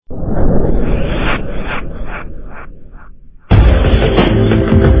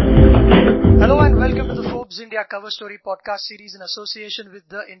Forbes India Cover Story podcast series in association with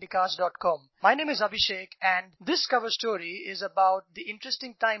theindicast.com. My name is Abhishek, and this cover story is about the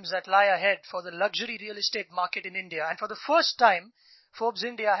interesting times that lie ahead for the luxury real estate market in India. And for the first time, Forbes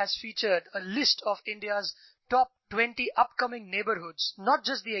India has featured a list of India's top 20 upcoming neighborhoods, not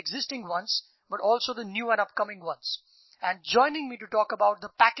just the existing ones, but also the new and upcoming ones. And joining me to talk about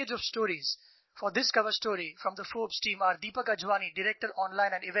the package of stories for this cover story from the Forbes team are Deepak Ajwani, Director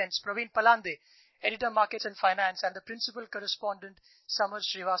Online and Events, Praveen Palande, Editor Markets and Finance, and the Principal Correspondent, Samar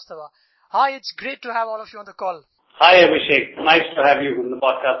Srivastava. Hi, it's great to have all of you on the call. Hi Abhishek, nice to have you on the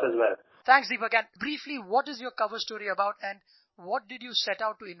podcast as well. Thanks Deepak. And briefly, what is your cover story about and what did you set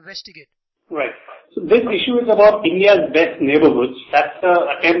out to investigate? Right. So this issue is about India's best neighborhoods. That's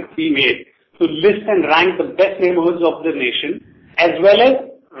the attempt we made to list and rank the best neighborhoods of the nation, as well as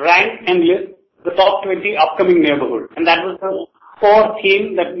rank and list the top 20 upcoming neighborhoods. And that was the core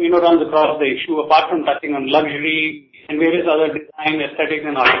theme that, runs across the issue, apart from touching on luxury and various other design, aesthetics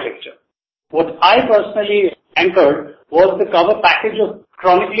and architecture. What I personally anchored was the cover package of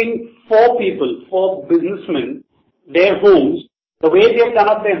chronicling four businessmen, their homes, the way they've done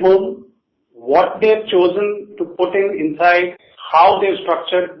up their home, what they've chosen to put inside, how they've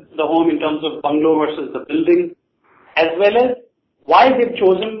structured the home in terms of bungalow versus the building, as well as why they've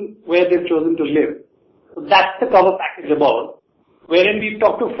chosen where they've chosen to live. So that's the cover package about, wherein we've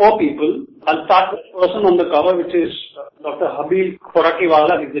talked to four people. I'll start with the person on the cover, which is Dr. Habil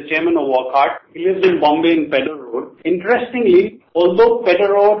Khorakiwala. He's the chairman of Walkart. He lives in Bombay in Pedder Road. Interestingly, although Pedder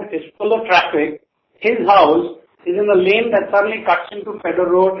Road is full of traffic, his house is in a lane that suddenly cuts into Pedder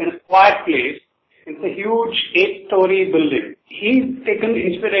Road in a quiet place. It's a huge 8-story building. He's taken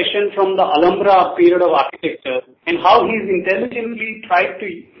inspiration from the Alhambra period of architecture and how he's intelligently tried to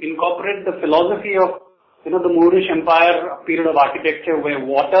incorporate the philosophy of, the Moorish Empire period of architecture where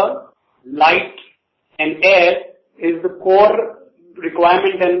water, light and air is the core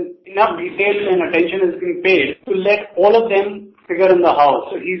requirement and enough detail and attention is being paid to let all of them figure in the house.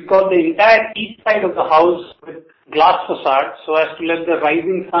 So he's got the entire east side of the house with glass facade so as to let the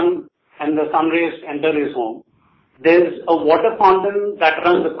rising sun and the sun rays enter his home. There's a water fountain that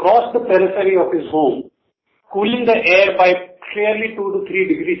runs across the periphery of his home, cooling the air by clearly 2 to 3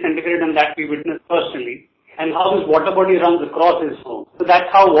 degrees centigrade, and that we witnessed personally, and how this water body runs across his home. So that's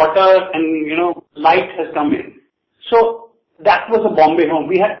how water and, light has come in. So that was a Bombay home.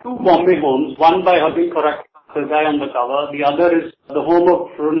 We had 2 Bombay homes, one by Habil Khorakiwala, the guy on the cover. The other is the home of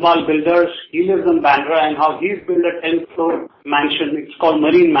Runwal Builders. He lives in Bandra and how he's built a 10th floor mansion. It's called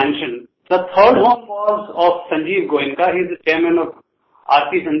Marine Mansion. The third home was of Sanjeev Goenka. He's the chairman of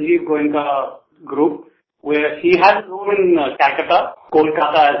RP Sanjeev Goenka Group, where he has a home in Calcutta,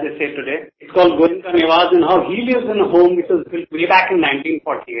 Kolkata as they say today. It's called Goenka Niwas, and how he lives in a home which was built way back in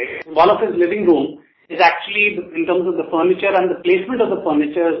 1948. One of his living room is actually, in terms of the furniture and the placement of the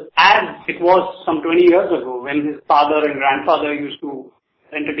furniture, as it was some 20 years ago when his father and grandfather used to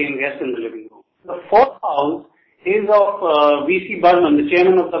entertain guests in the living room. The fourth house is of V.C. Burman, the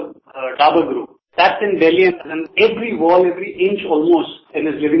chairman of the Dabur Group. That's in Delhi, and every wall, every inch almost in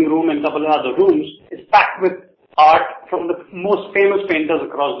his living room and couple of other rooms is packed with art from the most famous painters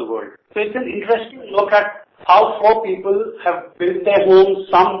across the world. So it's an interesting look at how 4 people have built their homes,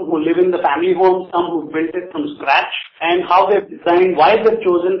 some who live in the family home, some who built it from scratch, and how they've designed, why they've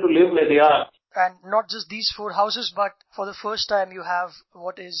chosen to live where they are. And not just these 4 houses, but for the first time you have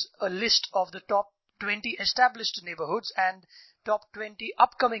what is a list of the top 20 established neighborhoods and top 20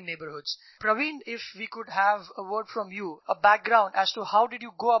 upcoming neighborhoods. Praveen, if we could have a word from you, a background as to how did you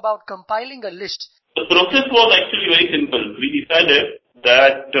go about compiling a list? The process was actually very simple. We decided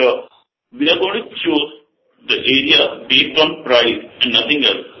that we are going to choose the area based on price and nothing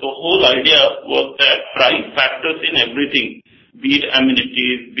else. The whole idea was that price factors in everything, be it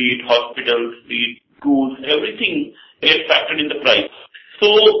amenities, be it hospitals, be it schools, everything gets factored in the price. So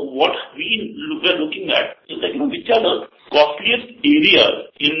what we were looking at is which are the costliest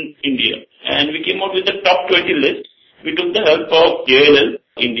areas in India. And we came out with the top 20 list. We took the help of JLL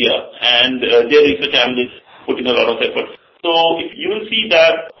India and their research analysts put in a lot of effort. So if you will see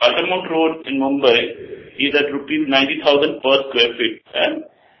that Altamont Road in Mumbai is at rupees 90,000 per square feet, and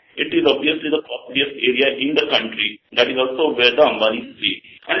it is obviously the costliest area in the country. That is also where the Ambanis live.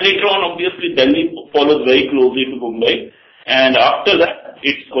 And later on, obviously, Delhi follows very closely to Mumbai. And after that,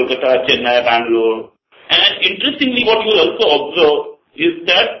 it's Kolkata, Chennai, Bangalore. And interestingly, what you will also observe is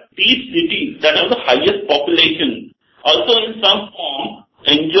that these cities that have the highest population also in some form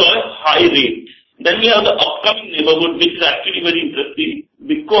enjoy high rates. Then we have the upcoming neighborhood, which is actually very interesting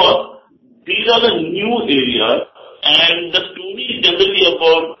because these are the new areas and the story is generally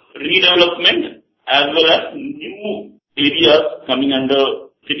about redevelopment as well as new areas coming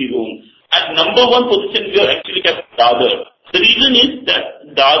under city zones. At number one position, we have actually kept Dadar. The reason is that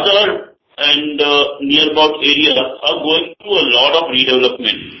Dadar and nearby areas are going through a lot of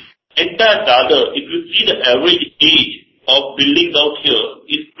redevelopment. Entire Dadar, if you see the average age of buildings out here,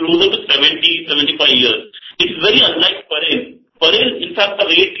 is closer to 70-75 years. It's very unlike Parel. Parel, in fact, the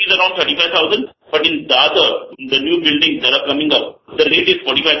rate is around 35,000, but in Dadar, the new buildings that are coming up, the rate is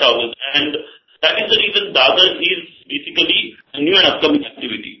 45,000. And that is the reason Dadar is basically a new and upcoming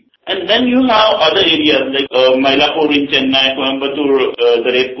activity. And then you have other areas like Mylapore in Chennai, Coimbatore,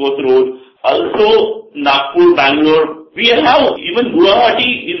 the Race Course Road, also Nagpur, Bangalore. We have even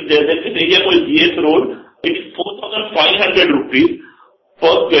Guwahati is there. There is this area called GS Road. It is 4,500 rupees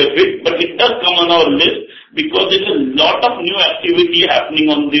per square feet, but it does come on our list because there is a lot of new activity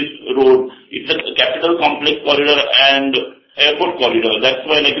happening on this road. It's a capital complex corridor and airport corridor. That's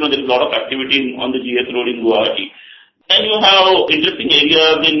why, there is a lot of activity on the GS Road in Guwahati. And you have interesting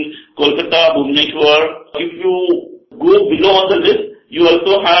areas in Kolkata, Bhubaneswar. If you go below on the list, you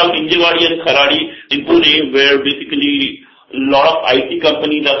also have Hinjewadi and Kharadi in Pune, where basically a lot of IT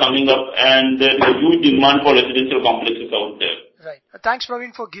companies are coming up and there is a huge demand for residential complexes out there. Right. Thanks,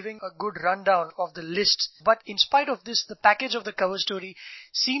 Praveen, for giving a good rundown of the list. But in spite of this, the package of the cover story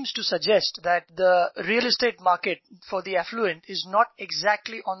seems to suggest that the real estate market for the affluent is not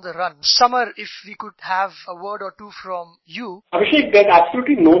exactly on the run. Samar, if we could have a word or two from you. Abhishek, there's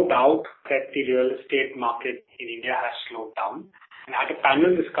absolutely no doubt that the real estate market in India has slowed down. And at a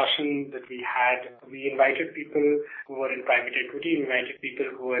panel discussion that we had, we invited people who were in private equity, we invited people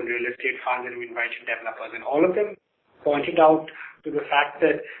who were in real estate funds, and we invited developers. And all of them pointed out to the fact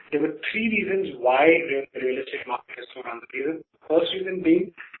that there were three reasons why the real estate market has slowed down. The first reason being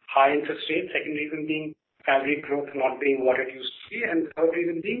high interest rates, second reason being salary growth not being what it used to be, and the third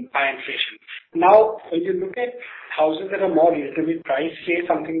reason being high inflation. Now, when you look at houses that are more reasonably priced, say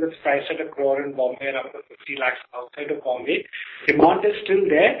something that's priced at 1 crore in Bombay and up to 50 lakhs outside of Bombay, demand is still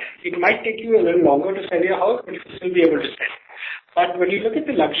there. It might take you a little longer to sell your house, but you'll still be able to sell. But when you look at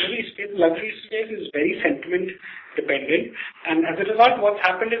the luxury space is very sentiment dependent. And as a result, what's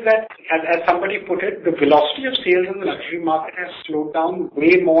happened is that, as somebody put it, the velocity of sales in the luxury market has slowed down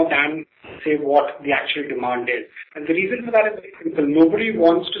way more than, say, what the actual demand is. And the reason for that is very simple. Nobody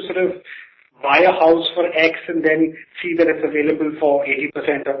wants to sort of buy a house for X and then see that it's available for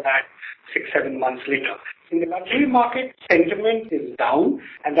 80% of that 6-7 months later. In the luxury market, sentiment is down,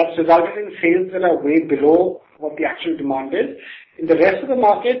 and that's resulted in sales that are way below what the actual demand is. In the rest of the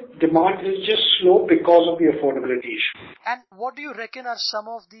market, demand is just slow because of the affordability issue. And what do you reckon are some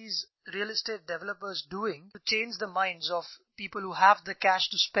of these real estate developers doing to change the minds of people who have the cash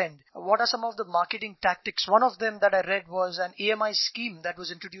to spend? What are some of the marketing tactics? One of them that I read was an EMI scheme that was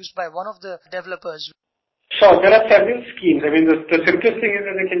introduced by one of the developers. Sure, there are several schemes. I mean, the simplest thing is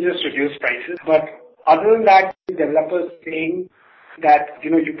that they can just reduce prices. But other than that, the developers saying that,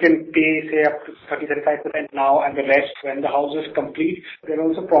 you can pay, say, up to 30-35% now and the rest when the house is complete. They're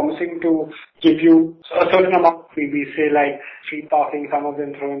also promising to give you a certain amount of freebies, say like free parking, some of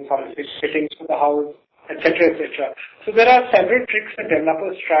them throw in some fittings to the house, etc., etc. So there are several tricks that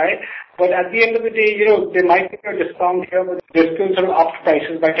developers try, but at the end of the day, they might give you a discount here, but they're still sort of upped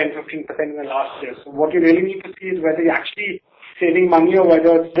prices by 10-15% in the last year. So what you really need to see is whether you're actually saving money or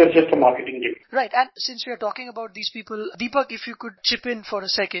whether it's just a marketing gimmick. Right, and since we are talking about these people, Deepak, if you could chip in for a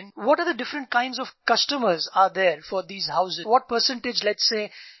second, what are the different kinds of customers are there for these houses? What percentage, let's say,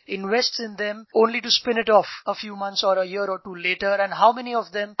 invests in them only to spin it off a few months or a year or two later, and how many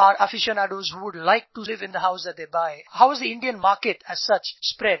of them are aficionados who would like to live in the house that they buy? How is the Indian market as such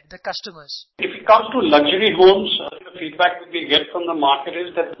spread, the customers? If it comes to luxury homes, the feedback that we get from the market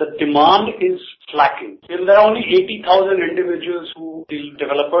is that the demand is slacking. There are only 80,000 individuals who the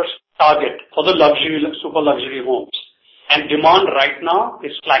developers target for the super luxury homes. And demand right now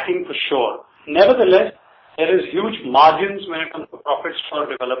is slacking for sure. Nevertheless, there is huge margins when it comes to profits for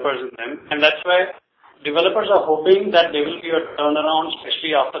developers in them. And that's why developers are hoping that there will be a turnaround,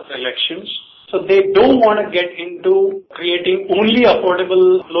 especially after the elections. So they don't want to get into creating only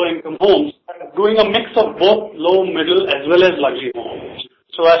affordable low-income homes, but doing a mix of both low, middle, as well as luxury homes,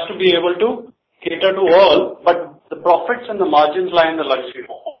 so as to be able to cater to all, but the profits and the margins lie in the luxury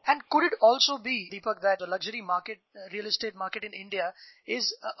home. And could it also be, Deepak, that the luxury market, real estate market in India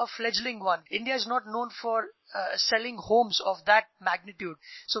is a fledgling one? India is not known for selling homes of that magnitude.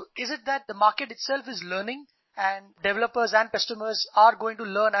 So is it that the market itself is learning and developers and customers are going to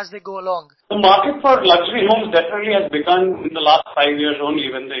learn as they go along? The market for luxury homes definitely has begun in the last 5 years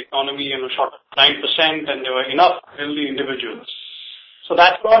only, when the economy shot 9% and there were enough wealthy individuals. So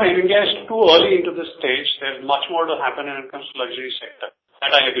that's why India is too early into this stage. There's much more to happen when it comes to luxury sector.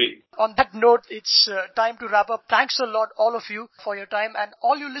 That I agree. On that note, it's time to wrap up. Thanks a lot, all of you, for your time. And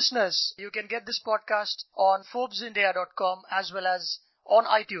all you listeners, you can get this podcast on ForbesIndia.com as well as on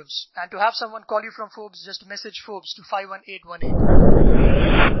iTunes. And to have someone call you from Forbes, just message Forbes to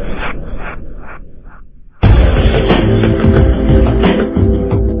 51818.